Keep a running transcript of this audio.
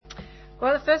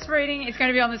Well, the first reading is going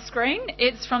to be on the screen.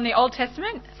 It's from the Old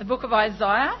Testament, the book of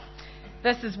Isaiah,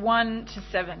 verses 1 to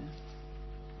 7.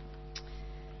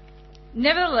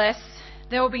 Nevertheless,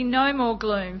 there will be no more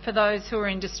gloom for those who are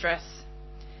in distress.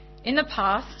 In the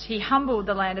past, he humbled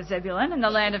the land of Zebulun and the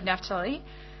land of Naphtali,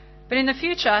 but in the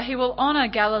future he will honour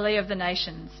Galilee of the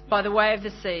nations by the way of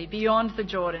the sea, beyond the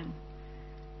Jordan.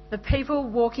 The people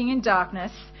walking in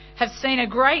darkness have seen a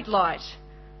great light.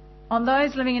 On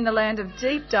those living in the land of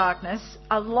deep darkness,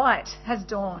 a light has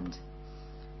dawned.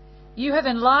 You have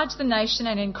enlarged the nation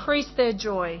and increased their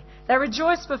joy. They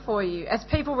rejoice before you, as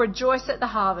people rejoice at the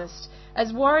harvest,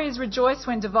 as warriors rejoice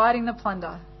when dividing the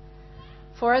plunder.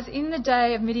 For as in the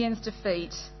day of Midian's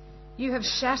defeat, you have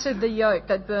shattered the yoke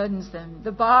that burdens them,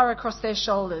 the bar across their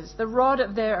shoulders, the rod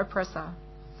of their oppressor.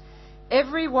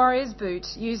 Every warrior's boot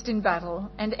used in battle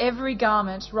and every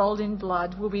garment rolled in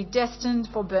blood will be destined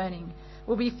for burning,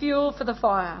 will be fuel for the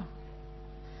fire.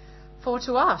 For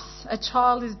to us a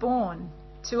child is born,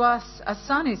 to us a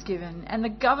son is given, and the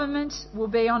government will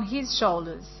be on his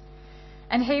shoulders.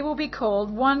 And he will be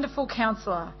called Wonderful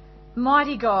Counselor,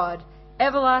 Mighty God,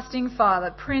 Everlasting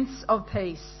Father, Prince of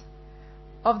Peace.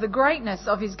 Of the greatness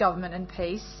of his government and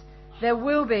peace there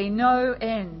will be no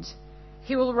end.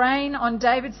 He will reign on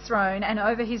David's throne and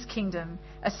over his kingdom,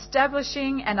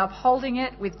 establishing and upholding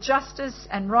it with justice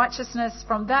and righteousness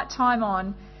from that time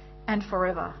on and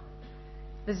forever.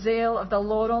 The zeal of the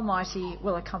Lord Almighty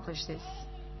will accomplish this.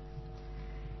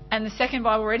 And the second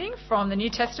Bible reading from the New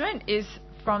Testament is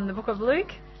from the book of Luke,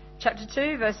 chapter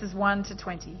 2, verses 1 to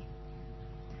 20.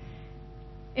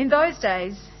 In those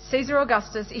days, Caesar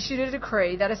Augustus issued a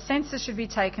decree that a census should be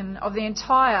taken of the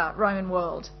entire Roman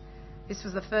world. This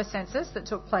was the first census that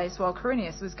took place while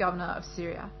Quirinius was governor of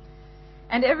Syria.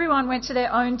 And everyone went to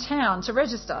their own town to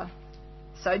register.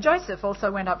 So Joseph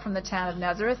also went up from the town of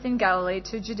Nazareth in Galilee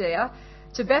to Judea,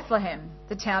 to Bethlehem,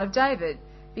 the town of David,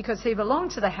 because he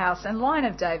belonged to the house and line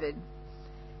of David.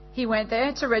 He went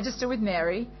there to register with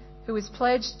Mary, who was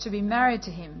pledged to be married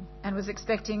to him and was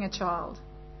expecting a child.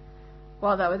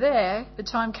 While they were there, the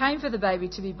time came for the baby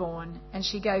to be born, and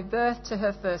she gave birth to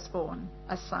her firstborn,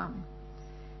 a son.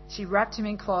 She wrapped him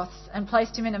in cloths and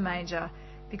placed him in a manger,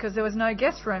 because there was no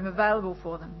guest room available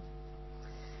for them.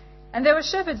 And there were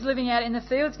shepherds living out in the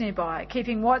fields nearby,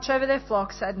 keeping watch over their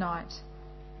flocks at night.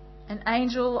 An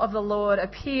angel of the Lord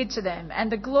appeared to them,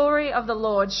 and the glory of the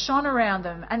Lord shone around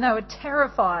them, and they were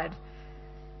terrified.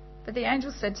 But the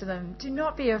angel said to them, "Do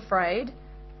not be afraid.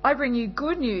 I bring you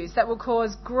good news that will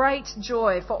cause great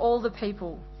joy for all the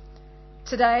people.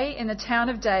 Today, in the town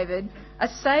of David, a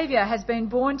Saviour has been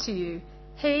born to you.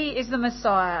 He is the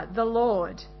Messiah, the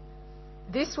Lord.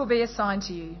 This will be a sign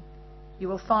to you. You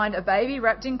will find a baby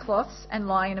wrapped in cloths and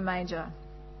lying in a manger."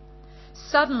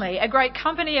 Suddenly, a great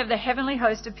company of the heavenly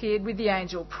host appeared with the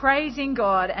angel, praising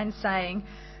God and saying,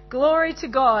 "Glory to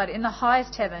God in the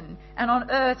highest heaven, and on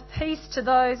earth peace to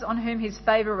those on whom his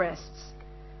favour rests."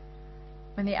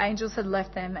 When the angels had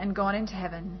left them and gone into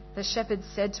heaven, the shepherds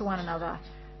said to one another,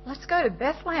 "Let's go to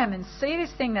Bethlehem and see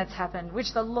this thing that's happened,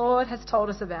 which the Lord has told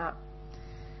us about."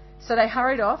 So they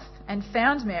hurried off and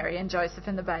found Mary and Joseph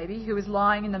and the baby, who was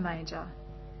lying in the manger.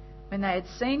 When they had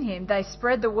seen him, they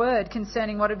spread the word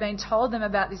concerning what had been told them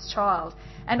about this child,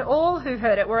 and all who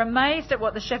heard it were amazed at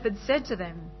what the shepherds said to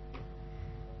them.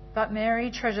 But Mary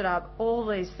treasured up all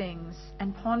these things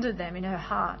and pondered them in her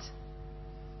heart.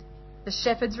 The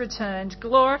shepherds returned,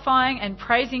 glorifying and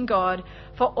praising God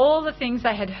for all the things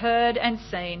they had heard and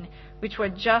seen, which were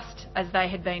just as they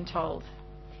had been told.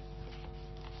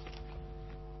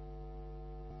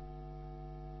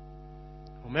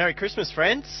 Well, Merry Christmas,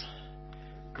 friends.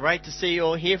 Great to see you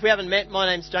all here. If we haven't met, my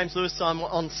name's James Lewis. I'm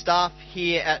on staff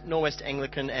here at Norwest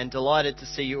Anglican and delighted to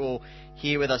see you all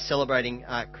here with us celebrating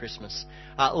Christmas.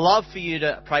 Love for you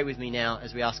to pray with me now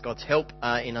as we ask God's help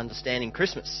in understanding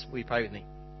Christmas. Will you pray with me?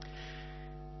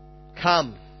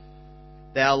 Come,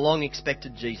 thou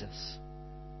long-expected Jesus,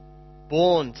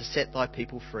 born to set thy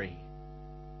people free.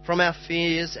 From our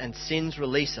fears and sins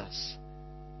release us.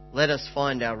 Let us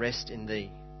find our rest in thee.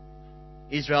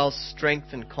 Israel's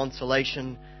strength and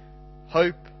consolation,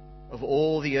 hope of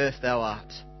all the earth thou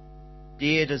art,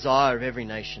 dear desire of every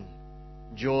nation,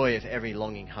 joy of every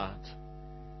longing heart.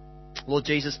 Lord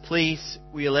Jesus, please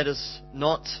will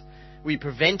you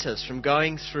prevent us from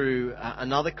going through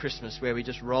another Christmas where we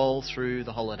just roll through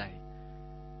the holiday.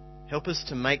 Help us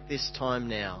to make this time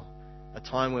now a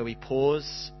time where we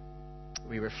pause,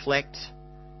 we reflect,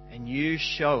 and you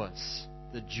show us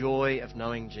the joy of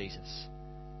knowing Jesus.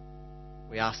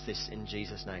 We ask this in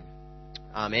Jesus' name.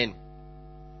 Amen.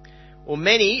 Well,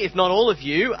 many, if not all of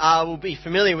you, will be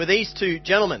familiar with these two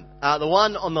gentlemen. The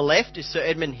one on the left is Sir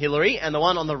Edmund Hillary, and the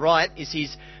one on the right is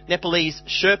his Nepalese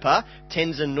Sherpa,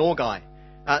 Tenzin Norgay.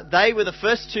 They were the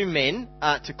first two men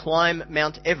to climb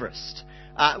Mount Everest.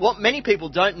 What many people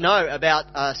don't know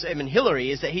about Sir Edmund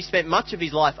Hillary is that he spent much of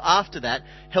his life after that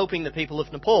helping the people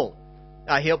of Nepal.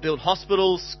 He helped build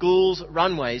hospitals, schools,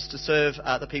 runways to serve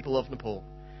the people of Nepal.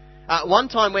 One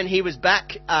time when he was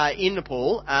back in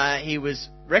Nepal, he was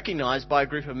recognised by a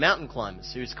group of mountain climbers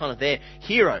who was kind of their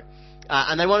hero.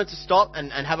 And they wanted to stop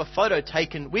and have a photo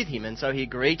taken with him. And so he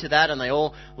agreed to that, and they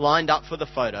all lined up for the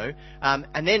photo.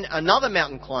 And then another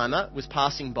mountain climber was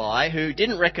passing by who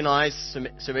didn't recognise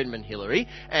Sir Edmund Hillary.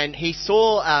 And he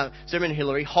saw Sir Edmund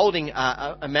Hillary holding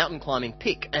a mountain climbing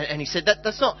pick. And he said,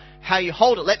 that's not how you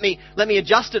hold it. Let me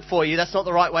adjust it for you. That's not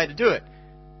the right way to do it.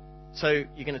 So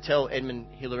you're going to tell Edmund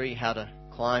Hillary how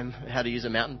to use a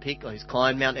mountain pick? Or he's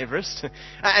climbed Mount Everest.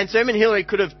 And Sir Edmund Hillary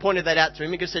could have pointed that out to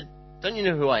him. He could have said, don't you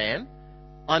know who I am?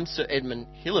 I'm Sir Edmund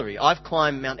Hillary. I've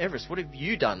climbed Mount Everest. What have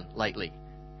you done lately?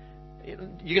 You're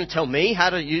going to tell me how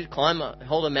to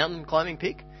hold a mountain climbing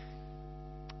pick?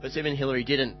 But Sir Edmund Hillary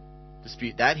didn't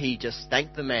dispute that. He just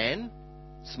thanked the man,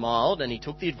 smiled, and he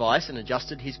took the advice and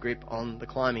adjusted his grip on the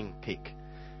climbing pick.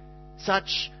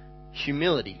 Such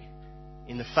humility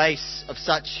in the face of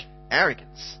such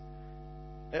arrogance.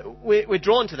 We're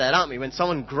drawn to that, aren't we? When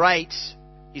someone great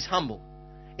is humble.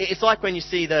 It's like when you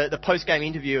see the post-game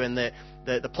interview and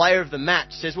the player of the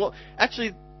match says, well,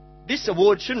 actually, this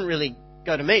award shouldn't really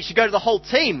go to me. It should go to the whole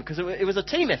team because it was a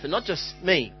team effort, not just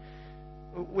me.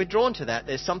 We're drawn to that.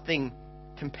 There's something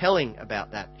compelling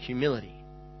about that, humility.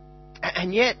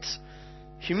 And yet,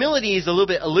 humility is a little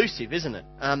bit elusive, isn't it?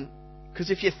 Because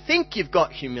if you think you've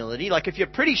got humility, like if you're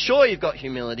pretty sure you've got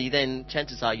humility, then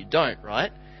chances are you don't,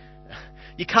 right?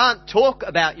 You can't talk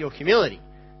about your humility.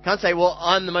 You can't say, well,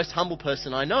 I'm the most humble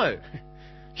person I know.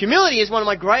 Humility is one of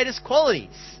my greatest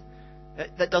qualities.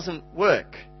 That doesn't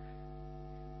work.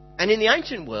 And in the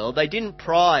ancient world, they didn't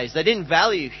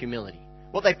value humility.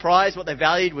 What they prized, what they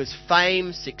valued was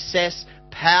fame, success,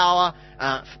 power,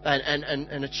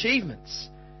 and achievements.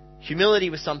 Humility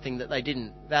was something that they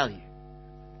didn't value.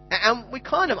 And we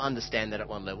kind of understand that at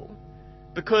one level.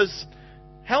 Because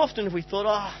how often have we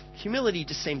thought, humility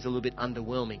just seems a little bit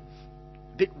underwhelming,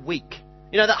 a bit weak.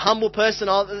 You know, that humble person,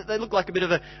 they look like a bit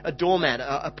of a doormat,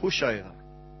 a pushover.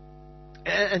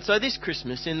 And so this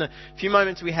Christmas, in the few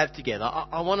moments we have together,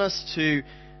 I want us to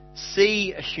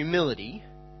see a humility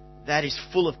that is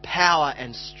full of power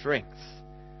and strength.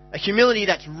 A humility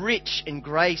that's rich in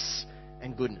grace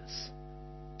and goodness.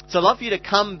 So I'd love for you to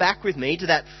come back with me to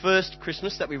that first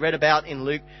Christmas that we read about in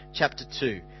Luke chapter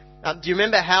 2. Do you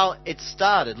remember how it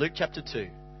started? Luke chapter 2.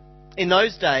 In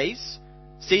those days,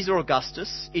 Caesar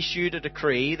Augustus issued a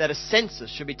decree that a census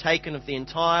should be taken of the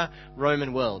entire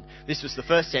Roman world. This was the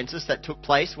first census that took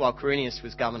place while Quirinius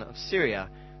was governor of Syria,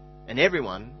 and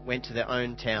everyone went to their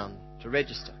own town to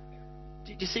register.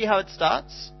 Do you see how it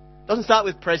starts? It doesn't start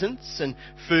with presents and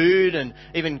food and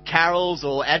even carols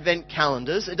or Advent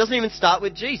calendars. It doesn't even start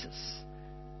with Jesus.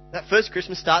 That first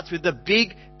Christmas starts with the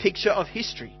big picture of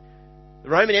history. The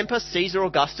Roman Emperor Caesar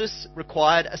Augustus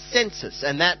required a census,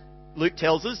 and that, Luke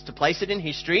tells us, to place it in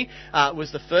history,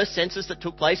 was the first census that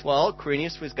took place while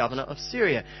Quirinius was governor of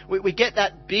Syria. We get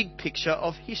that big picture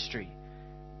of history.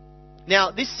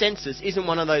 Now, this census isn't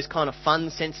one of those kind of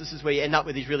fun censuses where you end up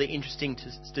with these really interesting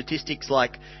statistics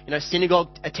like,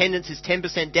 synagogue attendance is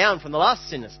 10% down from the last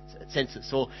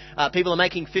census, or people are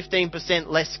making 15%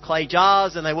 less clay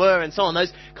jars than they were, and so on.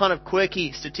 Those kind of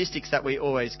quirky statistics that we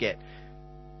always get.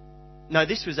 No,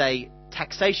 this was a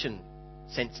taxation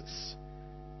census.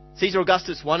 Caesar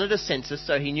Augustus wanted a census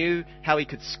so he knew how he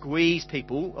could squeeze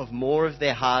people of more of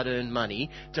their hard-earned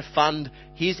money to fund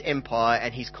his empire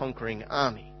and his conquering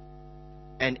army.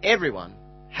 And everyone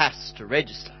has to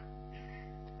register.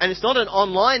 And it's not an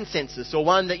online census or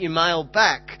one that you mail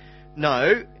back.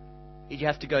 No, you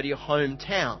have to go to your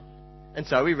hometown. And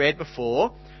so we read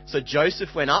before, so Joseph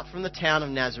went up from the town of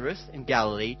Nazareth in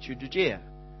Galilee to Judea,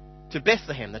 to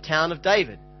Bethlehem, the town of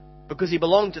David, because he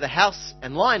belonged to the house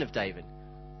and line of David.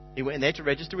 He went there to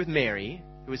register with Mary,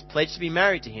 who was pledged to be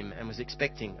married to him and was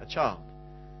expecting a child.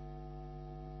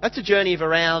 That's a journey of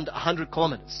around 100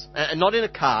 kilometres, and not in a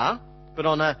car, but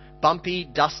on a bumpy,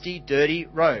 dusty, dirty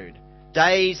road.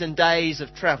 Days and days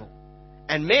of travel.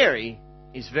 And Mary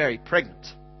is very pregnant.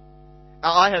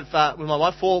 I have, with my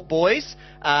wife, 4 boys,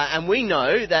 and we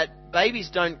know that babies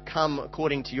don't come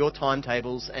according to your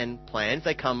timetables and plans.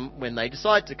 They come when they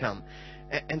decide to come.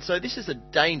 And so this is a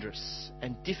dangerous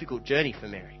and difficult journey for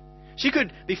Mary. She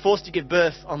could be forced to give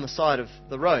birth on the side of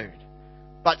the road.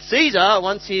 But Caesar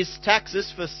wants his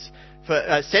taxes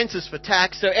census for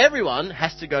tax, so everyone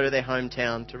has to go to their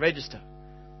hometown to register.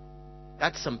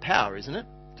 That's some power, isn't it?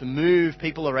 To move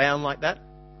people around like that.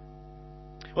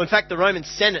 Well, in fact, the Roman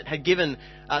Senate had given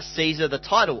Caesar the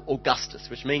title Augustus,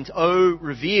 which means, "O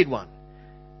revered one."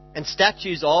 And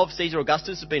statues of Caesar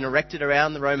Augustus have been erected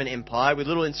around the Roman Empire with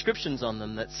little inscriptions on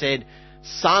them that said,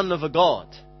 "Son of a god,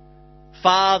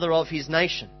 father of his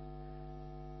nation."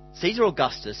 Caesar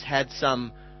Augustus had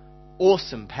some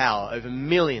awesome power over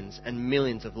millions and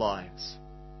millions of lives.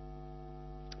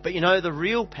 But you know, the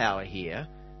real power here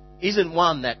isn't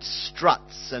one that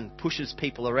struts and pushes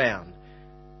people around.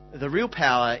 The real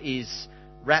power is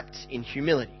wrapped in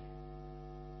humility.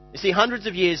 You see, hundreds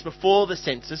of years before the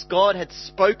census, God had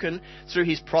spoken through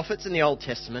his prophets in the Old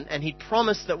Testament, and he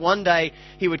promised that one day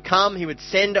he would come, he would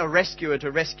send a rescuer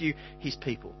to rescue his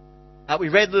people. We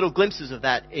read little glimpses of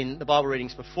that in the Bible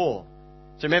readings before.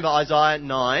 So remember Isaiah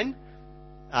 9,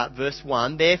 verse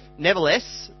 1,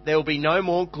 "Nevertheless, there will be no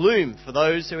more gloom for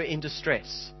those who are in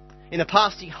distress. In the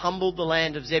past he humbled the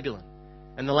land of Zebulun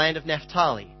and the land of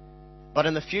Naphtali, but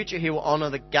in the future he will honour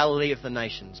the Galilee of the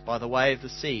nations by the way of the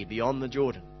sea beyond the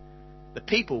Jordan. The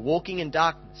people walking in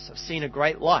darkness have seen a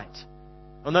great light.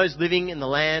 On those living in the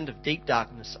land of deep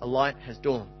darkness, a light has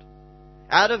dawned."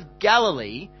 Out of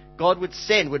Galilee, God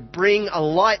would bring a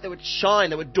light that would shine,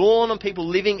 that would dawn on people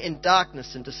living in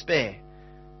darkness and despair.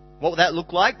 What would that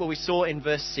look like? Well, we saw in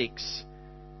verse 6,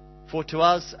 "For to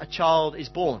us a child is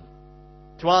born.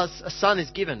 To us a son is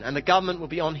given, and the government will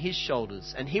be on his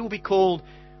shoulders, and he will be called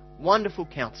Wonderful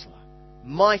Counselor,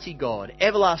 Mighty God,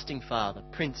 Everlasting Father,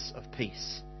 Prince of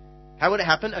Peace." How would it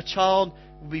happen? A child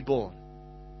will be born.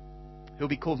 He'll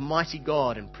be called Mighty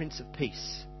God and Prince of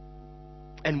Peace.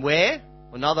 And where?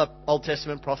 Another Old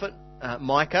Testament prophet,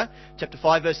 Micah, chapter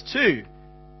 5, verse 2,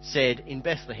 said, "In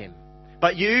Bethlehem.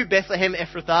 But you, Bethlehem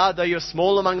Ephrathah, though you are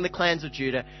small among the clans of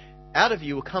Judah, out of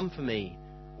you will come for me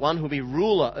one who will be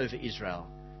ruler over Israel,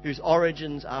 whose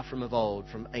origins are from of old,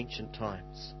 from ancient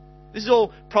times." This is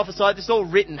all prophesied, this is all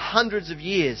written hundreds of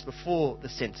years before the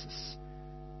census.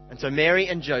 And so Mary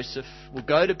and Joseph will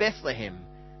go to Bethlehem,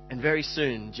 and very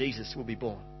soon Jesus will be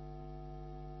born.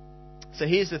 So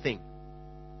here's the thing.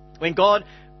 When God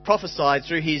prophesied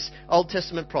through his Old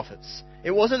Testament prophets,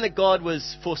 it wasn't that God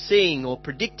was foreseeing or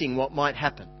predicting what might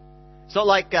happen. It's not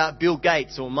like Bill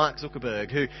Gates or Mark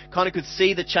Zuckerberg, who kind of could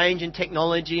see the change in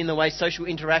technology and the way social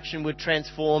interaction would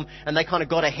transform, and they kind of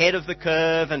got ahead of the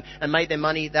curve and made their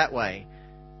money that way.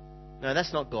 No,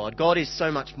 that's not God. God is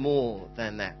so much more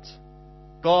than that.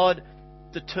 God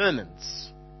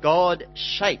determines, God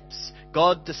shapes,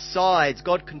 God decides,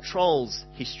 God controls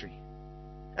history.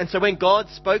 And so when God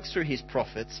spoke through his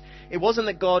prophets, it wasn't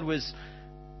that God was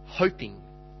hoping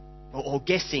or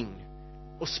guessing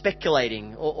or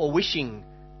speculating or wishing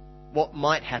what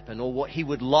might happen or what he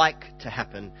would like to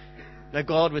happen. No,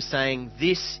 God was saying,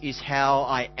 "This is how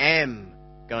I am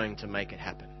going to make it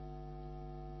happen."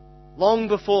 Long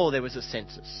before there was a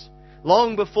census,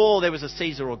 long before there was a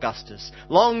Caesar Augustus,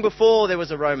 long before there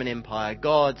was a Roman Empire,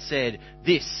 God said,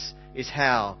 "This is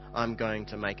how I'm going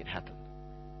to make it happen."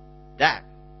 That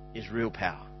is real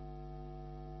power.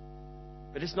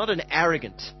 But it's not an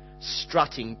arrogant,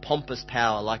 strutting, pompous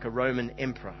power like a Roman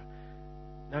emperor.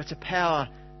 No, it's a power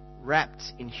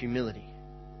wrapped in humility.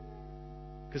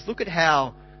 Because look at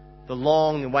how the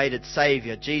long-awaited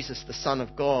Saviour, Jesus, the Son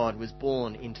of God, was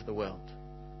born into the world.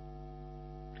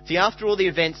 See, after all the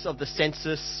events of the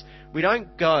census, we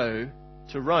don't go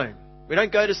to Rome. We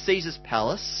don't go to Caesar's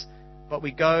palace, but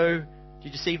we go,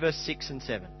 did you see verse 6 and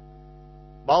 7?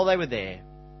 While they were there,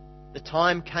 the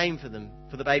time came for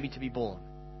the baby to be born.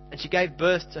 And she gave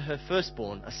birth to her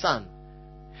firstborn, a son.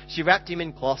 She wrapped him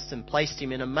in cloths and placed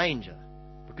him in a manger,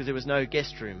 because there was no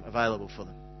guest room available for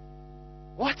them.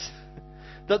 What?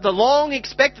 The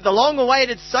long-expected, the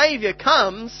long-awaited Saviour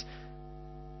comes,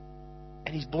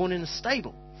 and he's born in a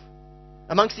stable,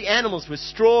 amongst the animals with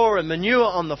straw and manure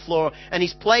on the floor, and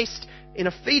he's placed in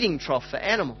a feeding trough for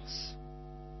animals.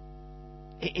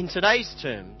 In today's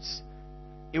terms,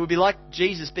 it would be like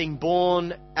Jesus being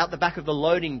born out the back of the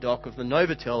loading dock of the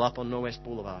Novotel up on Norwest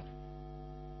Boulevard.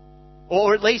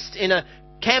 Or at least in a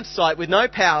campsite with no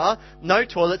power, no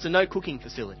toilets and no cooking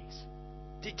facilities.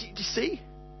 Do you see?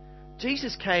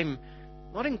 Jesus came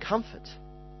not in comfort,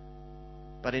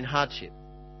 but in hardship.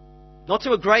 Not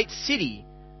to a great city,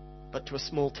 but to a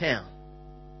small town.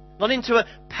 Not into a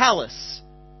palace,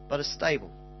 but a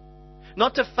stable.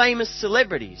 Not to famous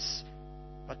celebrities,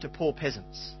 but to poor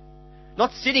peasants.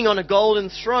 Not sitting on a golden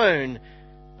throne,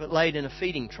 but laid in a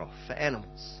feeding trough for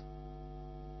animals.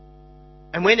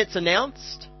 And when it's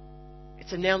announced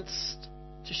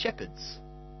to shepherds,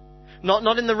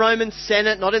 Not in the Roman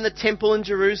Senate, not in the temple in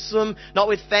Jerusalem, not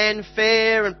with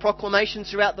fanfare and proclamations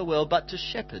throughout the world, but to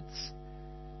shepherds.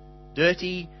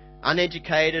 Dirty,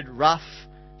 uneducated, rough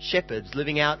shepherds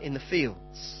living out in the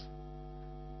fields.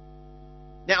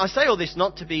 Now, I say all this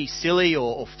not to be silly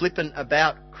or flippant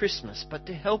about Christmas, but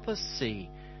to help us see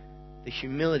the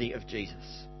humility of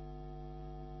Jesus.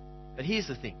 But here's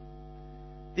the thing.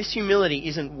 This humility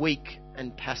isn't weak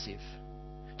and passive.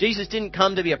 Jesus didn't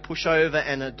come to be a pushover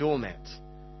and a doormat.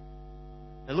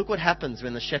 Now look what happens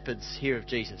when the shepherds hear of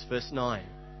Jesus. Verse 9.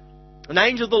 An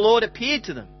angel of the Lord appeared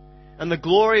to them, and the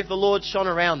glory of the Lord shone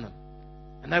around them,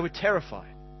 and they were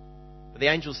terrified. But the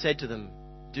angel said to them,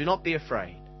 "Do not be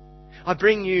afraid. I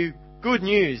bring you good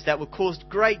news that will cause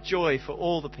great joy for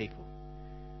all the people.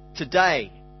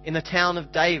 Today, in the town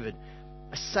of David,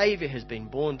 a Saviour has been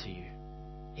born to you.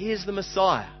 He is the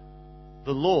Messiah,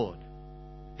 the Lord.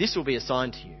 This will be a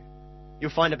sign to you.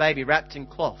 You'll find a baby wrapped in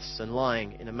cloths and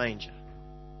lying in a manger."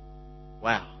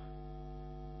 Wow.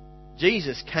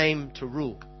 Jesus came to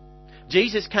rule.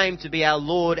 Jesus came to be our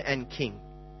Lord and King.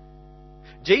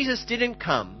 Jesus didn't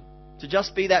come to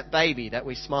just be that baby that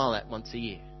we smile at once a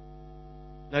year.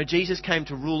 No, Jesus came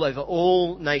to rule over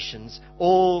all nations,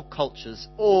 all cultures,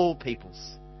 all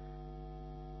peoples.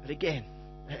 But again,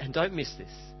 and don't miss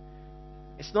this,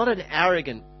 it's not an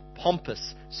arrogant,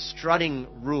 pompous, strutting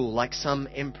rule like some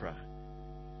emperor.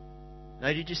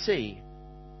 No, did you see?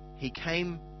 He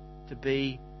came to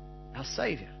be our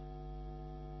Saviour.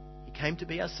 He came to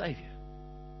be our Saviour.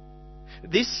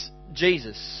 This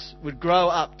Jesus would grow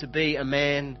up to be a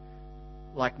man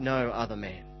like no other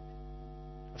man,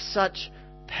 of such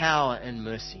power and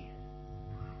mercy,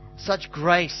 such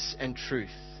grace and truth.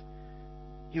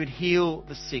 He would heal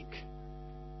the sick,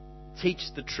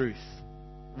 teach the truth,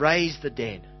 raise the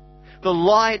dead, the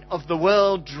light of the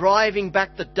world, driving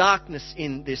back the darkness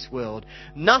in this world.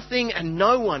 Nothing and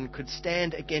no one could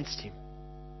stand against him.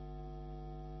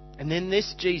 And then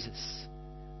this Jesus,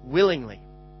 willingly,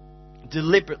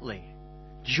 deliberately,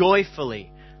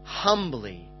 joyfully,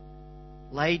 humbly,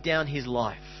 laid down his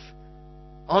life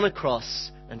on a cross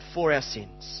and for our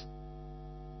sins.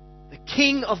 The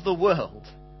King of the world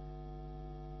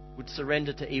would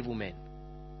surrender to evil men,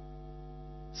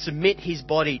 submit his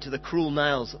body to the cruel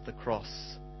nails of the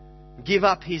cross, give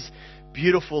up his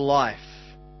beautiful life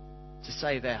to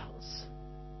save ours.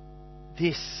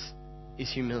 This is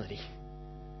humility.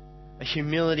 A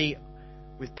humility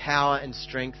with power and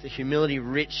strength, a humility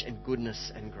rich in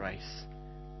goodness and grace.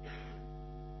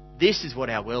 This is what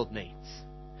our world needs.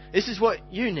 This is what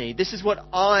you need. This is what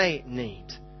I need.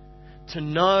 To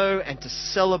know and to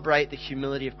celebrate the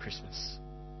humility of Christmas.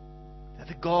 That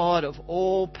the God of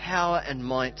all power and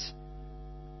might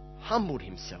humbled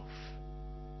himself,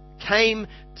 came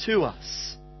to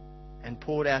us and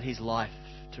poured out his life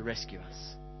to rescue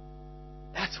us.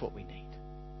 That's what we need.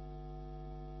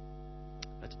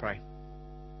 Let's pray.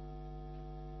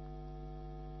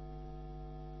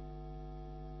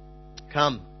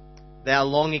 Come, thou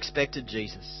long-expected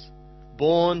Jesus,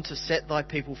 born to set thy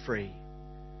people free.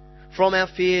 From our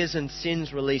fears and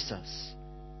sins release us.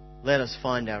 Let us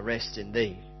find our rest in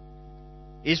thee.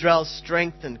 Israel's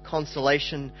strength and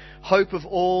consolation, hope of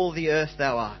all the earth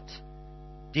thou art,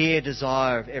 dear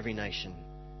desire of every nation,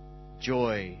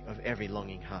 joy of every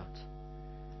longing heart.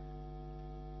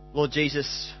 Lord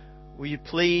Jesus, will you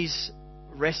please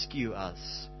rescue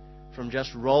us from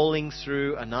just rolling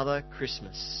through another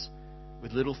Christmas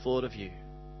with little thought of you.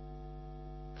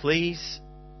 Please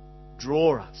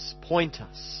draw us, point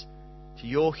us to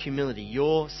your humility,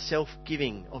 your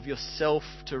self-giving of yourself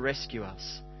to rescue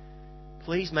us.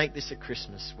 Please make this a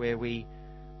Christmas where we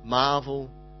marvel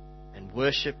and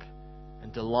worship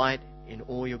and delight in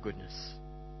all your goodness.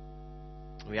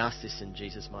 We ask this in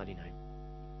Jesus' mighty name.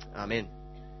 Amen.